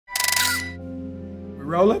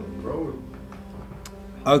Rolling? Rolling.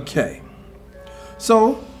 Okay.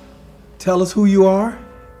 So, tell us who you are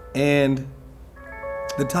and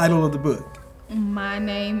the title of the book. My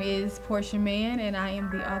name is Porcia Mann, and I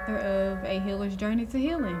am the author of A Healer's Journey to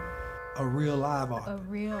Healing. A real live author. A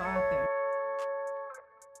real author.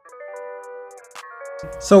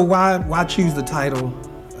 So why choose the title,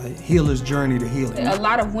 A Healer's Journey to Healing? A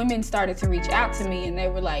lot of women started to reach out to me and they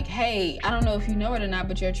were like, hey, I don't know if you know it or not,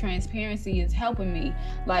 but your transparency is helping me.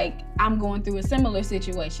 Like, I'm going through a similar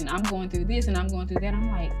situation. I'm going through this and I'm going through that.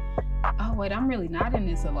 I'm like, oh wait, I'm really not in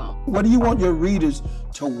this alone. What do you want your readers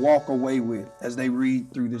to walk away with as they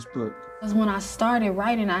read through this book? Because when I started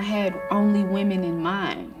writing, I had only women in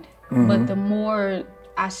mind. But the more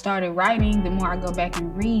I started writing, the more I go back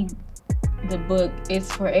and read the book, it's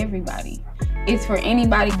for everybody. It's for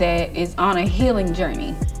anybody that is on a healing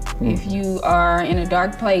journey. If you are in a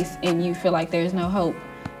dark place and you feel like there's no hope,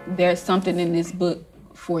 there's something in this book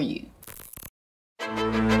for you.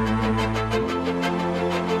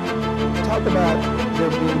 Talk about there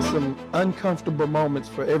being some uncomfortable moments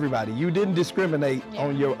for everybody. You didn't discriminate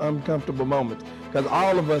on your uncomfortable moments, because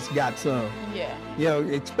all of us got some. Yeah. You know,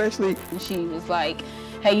 especially. She was like,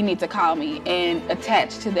 hey, you need to call me, and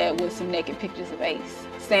attached to that was some naked pictures of Ace,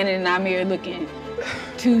 standing in our mirror looking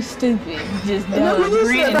too stupid, just dumb,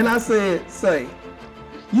 grinning. And I said, say,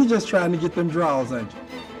 you just trying to get them draws, ain't you?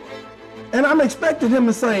 And I'm expecting him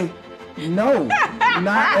to say, no,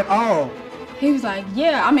 not at all. He was like,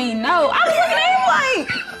 yeah, I mean, no. I was looking at him like,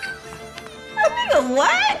 nigga,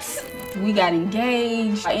 what? We got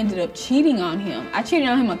engaged. I ended up cheating on him. I cheated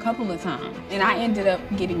on him a couple of times, and I ended up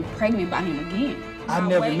getting pregnant by him again. I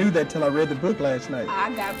never knew that till I read the book last night.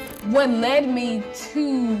 What led me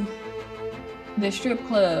to the strip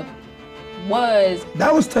club was...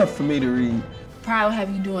 That was tough for me to read. Probably have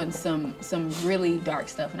you doing some really dark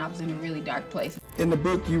stuff, and I was in a really dark place. In the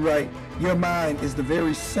book you write, your mind is the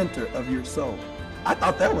very center of your soul. I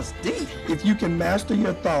thought that was deep. If you can master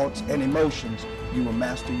your thoughts and emotions, you will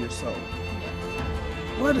master your soul. Yes.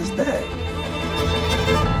 What is that?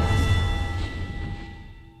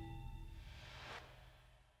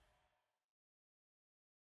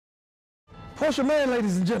 Porcia Mann,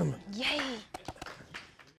 ladies and gentlemen. Yay!